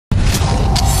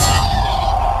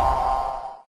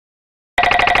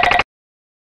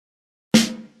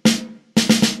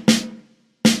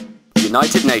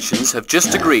United Nations have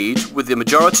just agreed with the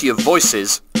majority of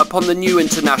voices upon the new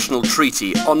international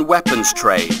treaty on weapons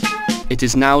trade. It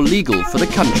is now legal for the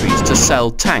countries to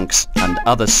sell tanks and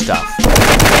other stuff.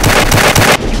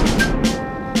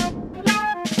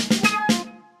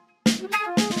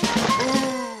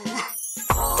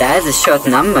 Dial the short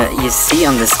number you see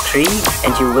on the screen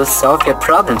and you will solve your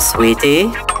problem,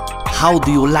 sweetie. How do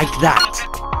you like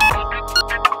that?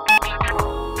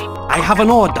 I have an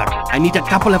order. I need a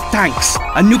couple of tanks,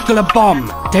 a nuclear bomb,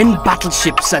 10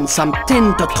 battleships and some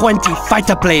 10 to 20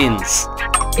 fighter planes.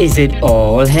 Is it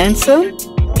all, handsome?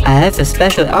 I have a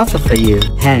special offer for you,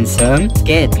 handsome.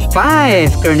 Get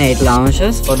 5 grenade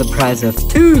launchers for the price of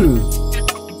 2.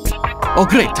 Oh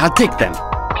great, I'll take them.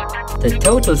 The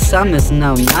total sum is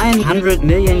now 900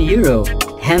 million euro.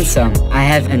 Handsome, I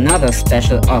have another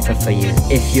special offer for you.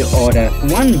 If you order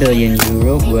 1 billion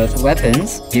euro worth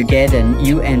weapons, you get an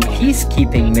UN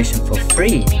peacekeeping mission for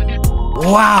free.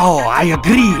 Wow, I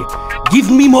agree.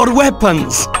 Give me more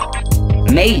weapons.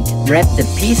 Mate, grab the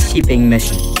peacekeeping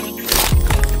mission.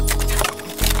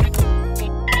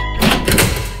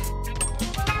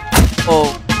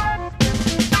 Oh.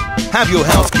 Have your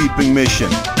housekeeping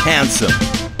mission, handsome.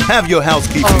 Have your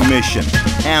housekeeping mission,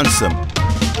 handsome.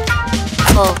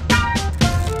 Oh.